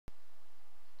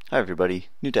Hi everybody,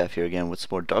 New Daf here again with some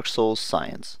more Dark Souls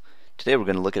science. Today we're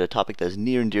going to look at a topic that is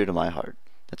near and dear to my heart.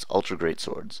 That's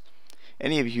ultragreatswords.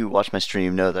 Any of you who watch my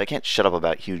stream know that I can't shut up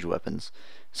about huge weapons.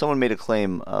 Someone made a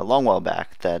claim a long while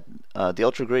back that the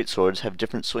ultragreatswords have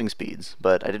different swing speeds,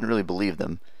 but I didn't really believe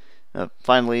them.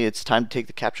 Finally, it's time to take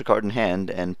the capture card in hand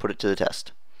and put it to the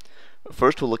test.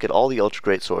 First we'll look at all the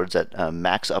ultragreatswords at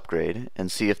max upgrade and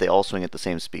see if they all swing at the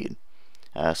same speed.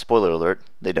 Spoiler alert,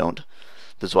 they don't.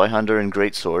 The Zweihander and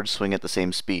Greatsword swing at the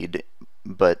same speed,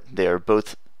 but they are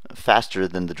both faster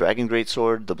than the Dragon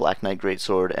Greatsword, the Black Knight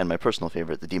Greatsword, and my personal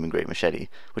favorite, the Demon Great Machete,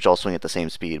 which all swing at the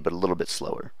same speed, but a little bit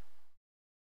slower.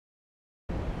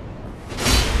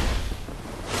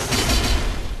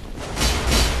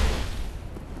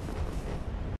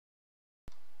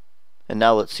 And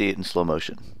now let's see it in slow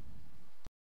motion.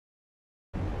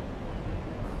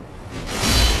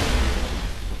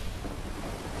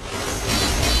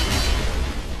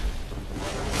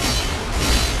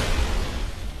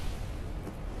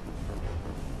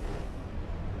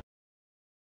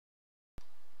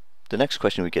 The next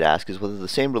question we could ask is whether the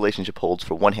same relationship holds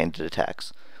for one-handed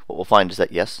attacks. What we'll find is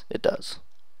that yes, it does.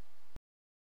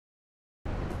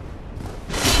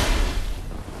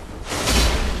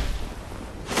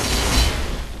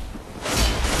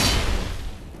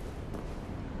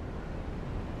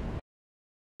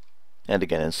 And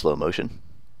again in slow motion.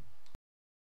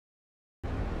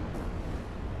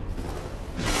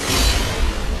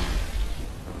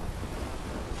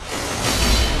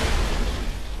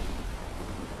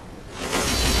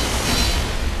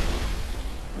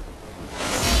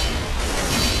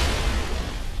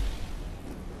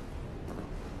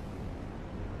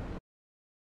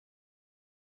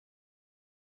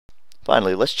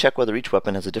 Finally, let's check whether each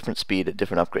weapon has a different speed at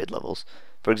different upgrade levels.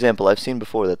 For example, I've seen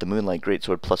before that the Moonlight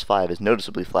Greatsword plus 5 is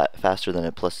noticeably faster than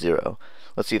at plus 0.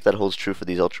 Let's see if that holds true for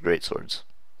these Ultra Greatswords.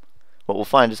 What we'll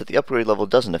find is that the upgrade level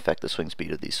doesn't affect the swing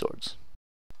speed of these swords.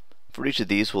 For each of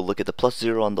these, we'll look at the plus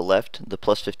 0 on the left, the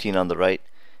plus 15 on the right,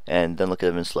 and then look at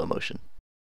them in slow motion.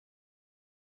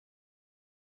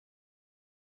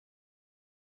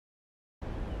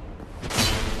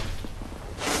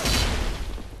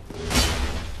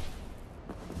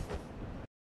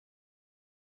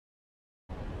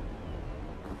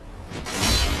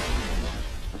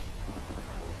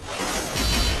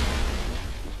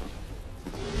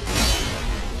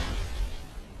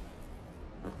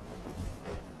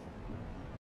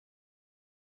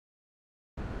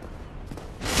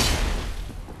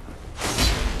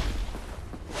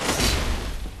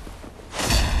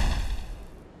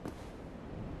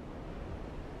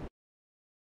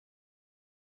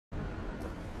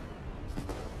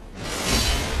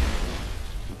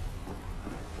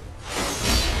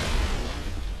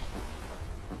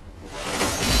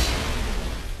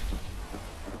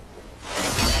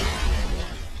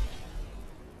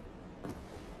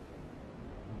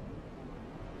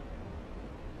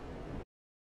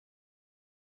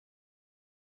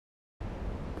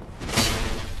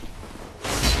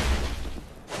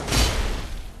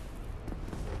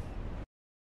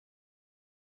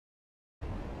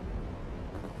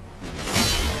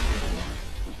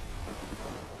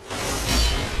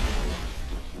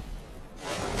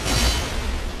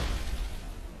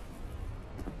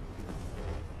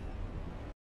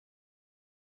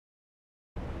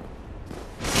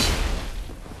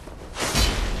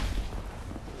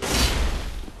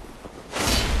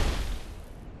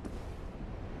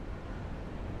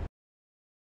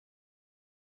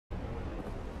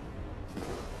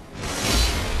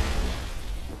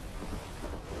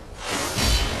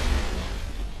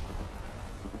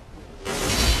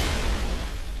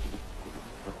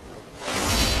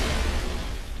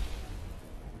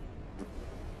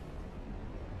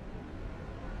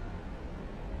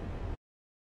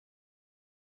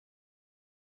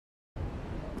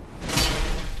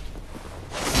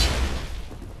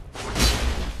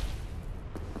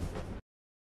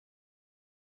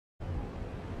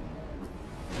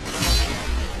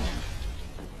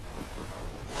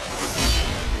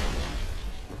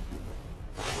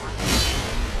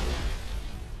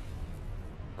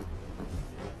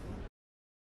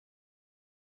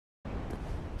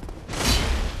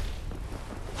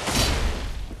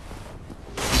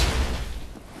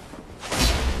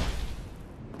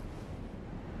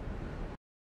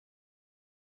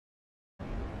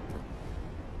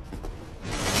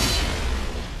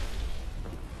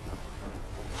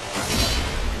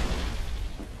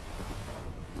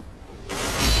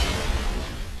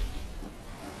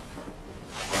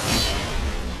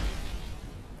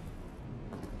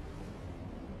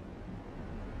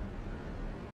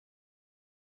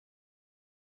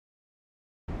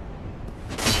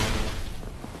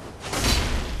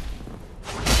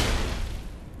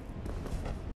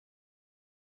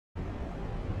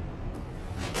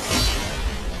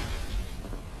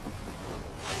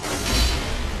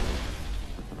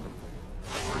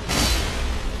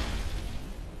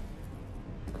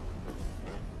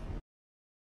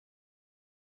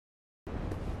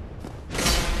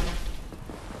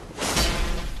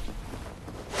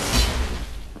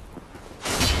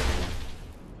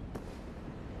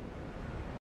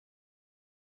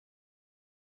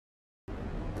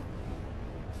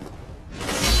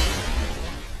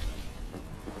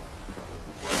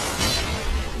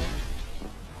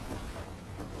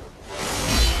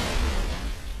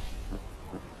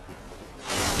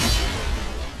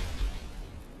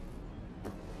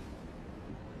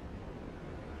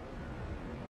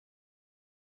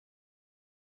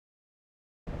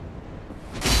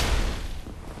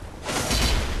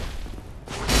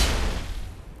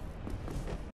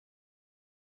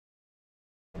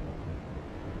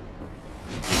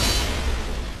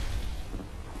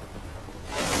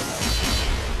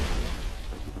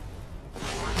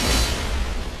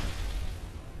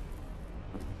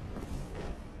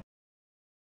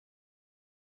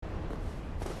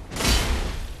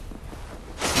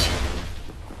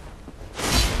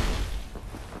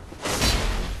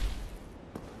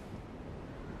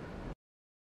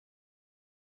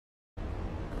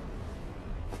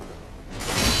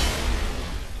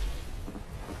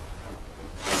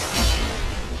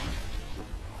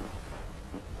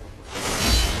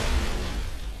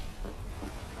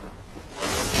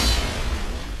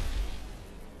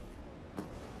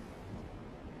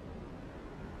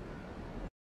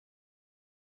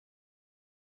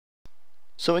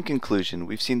 So in conclusion,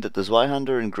 we've seen that the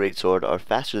Zweihander and Greatsword are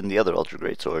faster than the other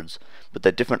Ultragreatswords, but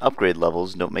that different upgrade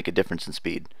levels don't make a difference in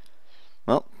speed.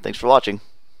 Well, thanks for watching.